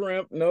 no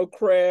shrimp, no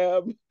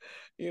crab.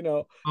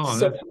 Oh,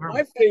 so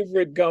my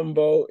favorite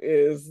gumbo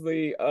is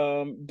the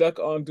duck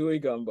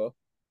andouille gumbo.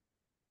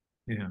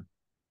 Yeah.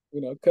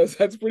 Because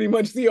that's pretty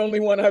much the only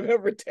one I've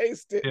ever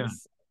tasted. Yeah.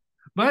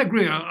 But I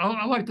agree.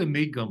 I like the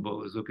meat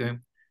gumbos, okay?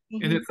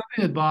 Mm-hmm. And there's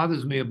something that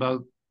bothers me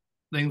about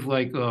things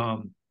like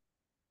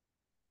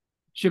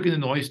chicken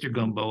and oyster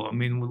gumbo. I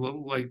mean,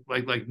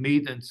 like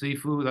meat and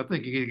seafood. I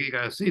think you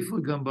got a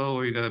seafood gumbo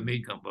or you got a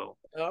meat gumbo.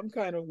 I'm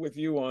kind of with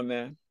you on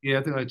that. Yeah,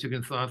 I think I like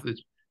chicken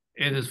sausage.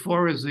 And as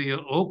far as the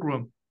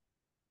okra,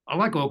 I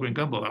like okra and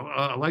gumbo.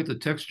 I like the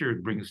texture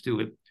it brings to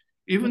it,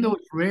 even though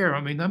it's rare.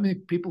 I mean, not many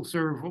people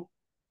serve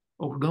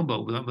okra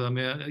gumbo. But I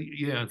mean,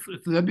 yeah,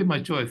 so that'd be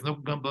my choice: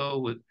 okra gumbo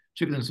with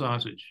chicken and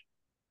sausage.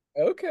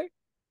 Okay,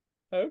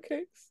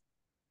 okay,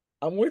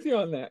 I'm with you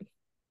on that.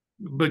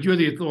 But you're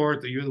the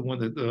authority. You're the one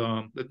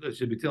that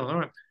should be telling. All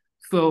right.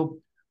 So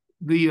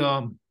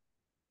the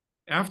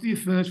after you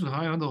finish with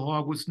High on the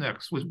Hog, what's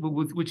next?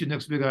 What's your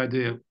next big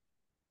idea?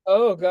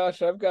 Oh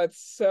gosh, I've got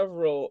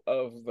several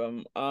of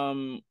them.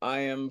 I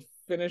am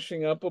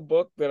finishing up a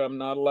book that I'm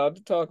not allowed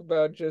to talk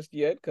about just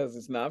yet because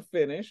it's not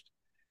finished.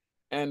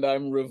 And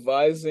I'm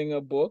revising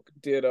a book,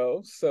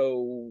 ditto.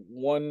 So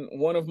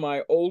one of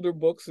my older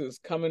books is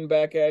coming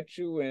back at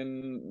you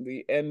in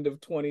the end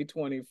of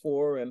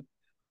 2024 and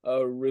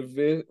a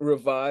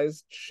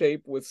revised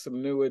shape with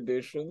some new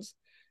additions.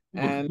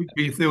 Can And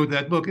you say what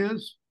that book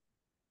is?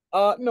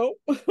 no,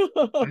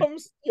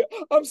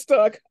 I'm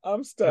stuck. I'm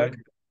Okay. stuck.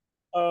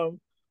 Um,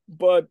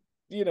 but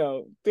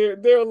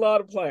there are a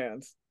lot of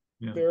plans.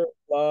 Yeah. There are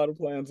a lot of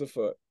plans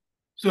afoot.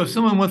 So if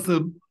someone wants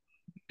to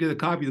get a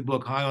copy of the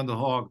book High on the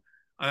Hog,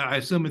 I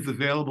assume it's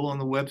available on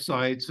the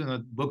websites and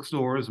at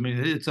bookstores. I mean,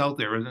 it's out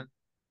there, isn't it?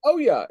 Oh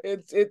yeah,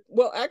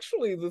 well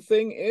actually the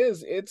thing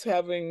is it's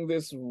having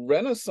this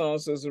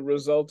renaissance as a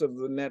result of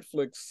the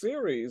Netflix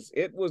series.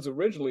 It was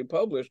originally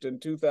published in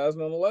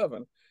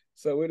 2011.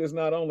 So it is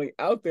not only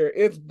out there,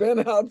 it's been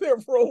out there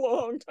for a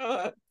long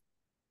time.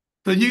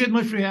 So you get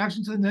much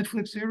reaction to the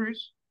Netflix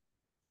series?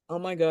 Oh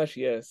my gosh,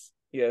 yes.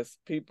 Yes,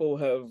 people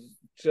have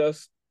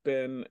just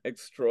been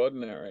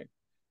extraordinary.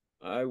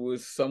 I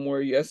was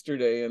somewhere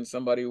yesterday and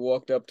somebody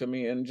walked up to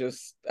me and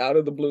just out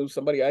of the blue,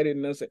 somebody I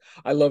didn't know said,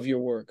 "I love your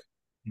work.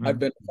 I've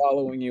been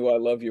following you. I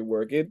love your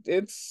work."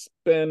 It's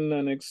been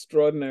an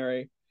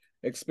extraordinary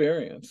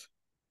experience,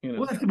 you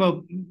Well, know. that's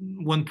about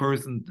one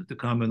person to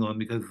comment on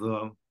because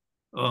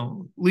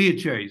Leah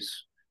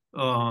Chase.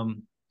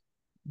 Um,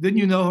 didn't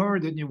you know her?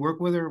 Didn't you work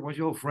with her? Was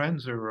you all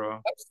friends or?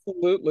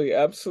 Absolutely,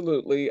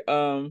 absolutely.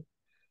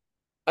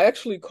 I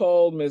actually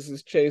called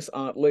Mrs. Chase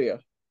Aunt Leah,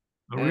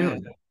 Oh, and really?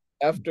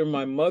 after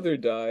my mother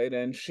died,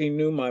 and she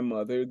knew my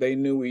mother, they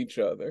knew each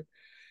other.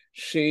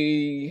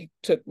 She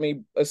took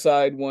me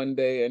aside one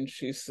day and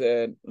she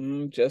said,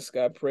 just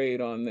got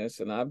prayed on this,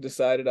 and I've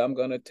decided I'm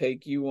going to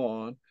take you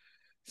on.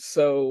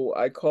 So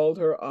I called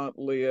her Aunt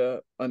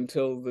Leah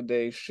until the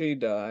day she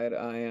died.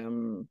 I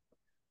am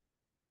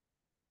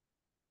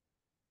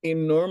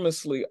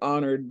enormously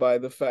honored by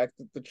the fact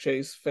that the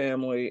Chase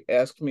family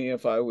asked me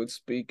if I would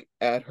speak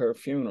at her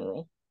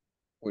funeral,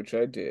 which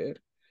I did.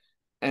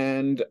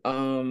 And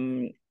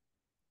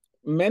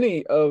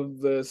many of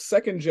the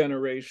second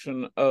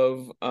generation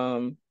of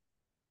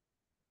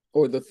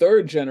or the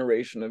third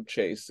generation of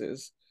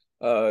Chases,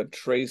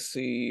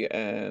 Tracy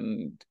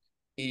and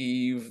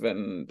Eve,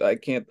 and I'm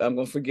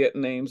gonna forget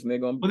names, and they're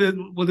gonna.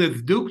 Well,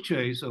 there's Duke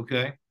Chase,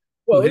 okay,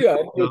 who Well, has, yeah,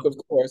 Duke, of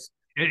course,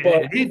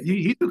 but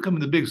he's becoming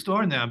the big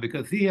star now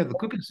because he has a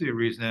cooking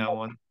series now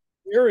on.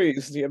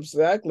 series, yeah,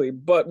 exactly.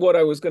 But what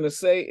I was gonna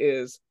say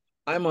is,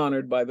 I'm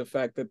honored by the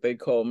fact that they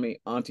call me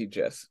Auntie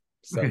Jess.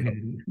 So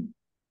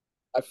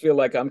I feel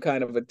like I'm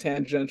kind of a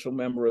tangential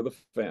member of the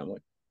family.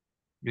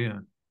 Yeah,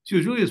 she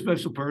was really a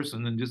special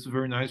person and just a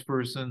very nice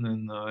person,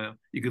 and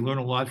you could learn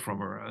a lot from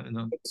her.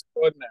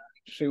 Extraordinary.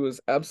 She was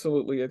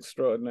absolutely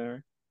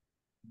extraordinary.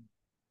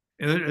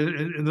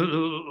 And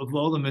of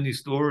all the many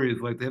stories,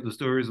 like they have the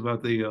stories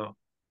about the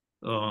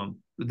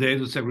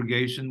days of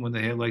segregation when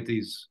they had like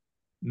these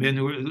men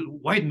who were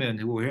white men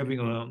who were having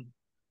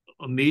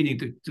a meeting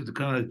to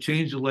kind of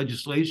change the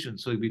legislation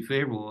so it'd be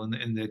favorable,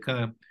 and they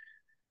kind of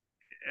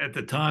at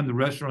the time the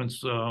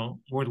restaurants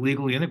weren't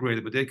legally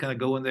integrated, but they'd kind of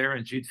go in there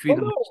and she'd feed Oh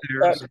them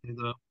no, upstairs.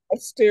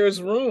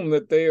 upstairs room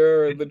that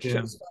the Yeah.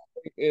 Chase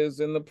family is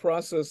in the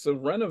process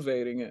of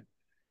renovating it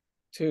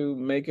to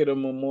make it a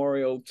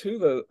memorial to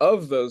the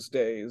of those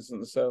days.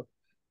 And so,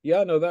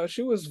 yeah, no, that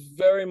she was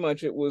very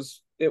much. It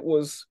was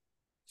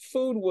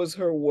food was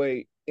her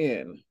way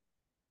in.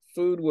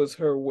 Food was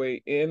her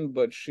way in,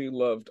 but she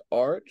loved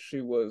art.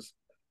 She was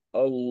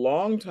a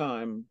long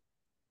time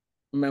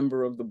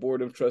member of the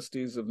board of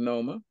trustees of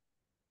Noma.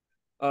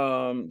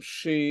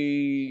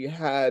 She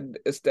had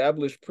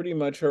established pretty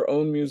much her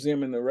own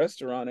museum in the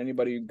restaurant.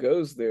 Anybody who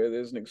goes there,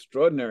 there's an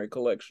extraordinary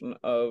collection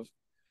of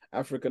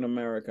African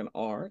American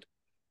art.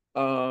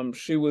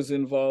 She was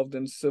involved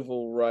in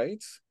civil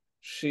rights.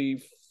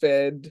 She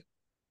fed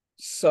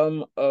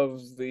some of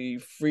the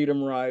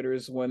freedom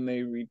riders when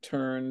they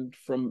returned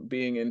from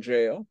being in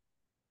jail.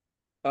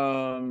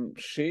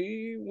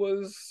 She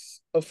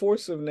was a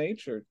force of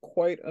nature,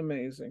 quite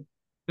amazing.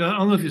 I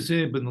don't know if you've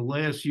seen it, but in the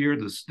last year,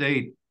 the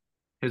state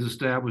has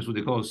established what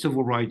they call a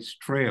civil rights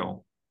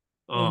trail,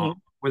 uh, Mm-hmm.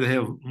 where they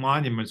have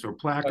monuments or Right.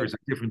 placards at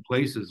different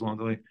places along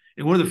the way.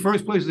 And one of the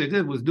first places they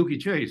did was Dookie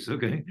Chase.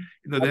 Okay,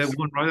 they have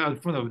one right out in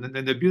front of it,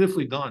 and they're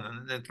beautifully done,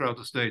 and then throughout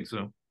the state.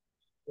 So,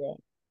 Yeah,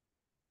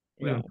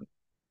 yeah. yeah.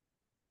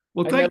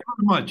 Well, I thank never.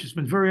 you very much. It's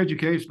been very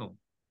educational.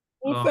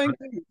 Well, Uh,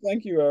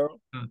 thank you,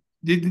 Errol.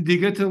 did you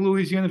get to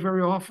Louisiana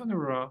very often,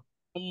 or I'm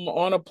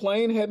on a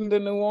plane heading to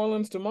New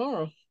Orleans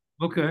tomorrow.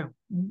 okay?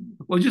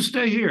 Well, just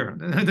stay here.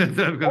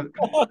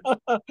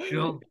 You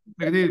know,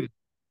 make it easy.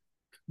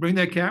 bring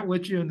that cat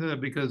with you,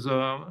 and because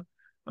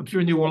I'm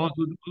sure New Orleans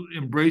would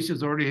embrace you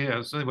as it already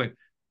has. So anyway,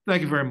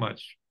 thank you very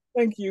much.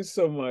 Thank you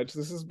so much.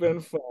 This has been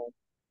fun.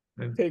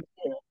 Take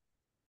care.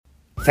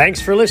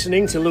 Thanks for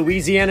listening to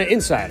Louisiana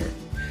Insider.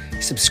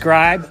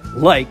 Subscribe,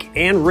 like,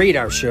 and rate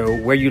our show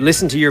where you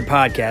listen to your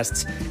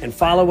podcasts, and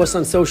follow us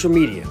on social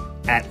media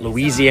at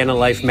Louisiana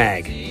Life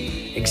Mag.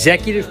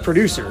 Executive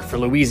producer for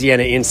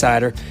Louisiana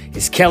Insider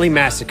is Kelly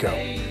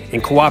Massicot in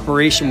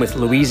cooperation with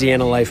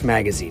Louisiana Life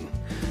magazine.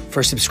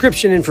 For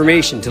subscription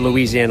information to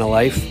Louisiana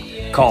Life,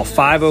 call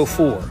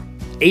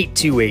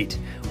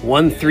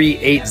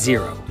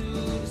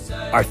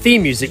 504-828-1380. Our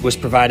theme music was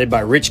provided by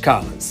Rich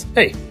Collins.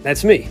 Hey,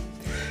 that's me.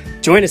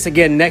 Join us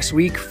again next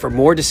week for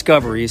more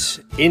discoveries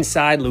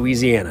inside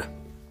Louisiana.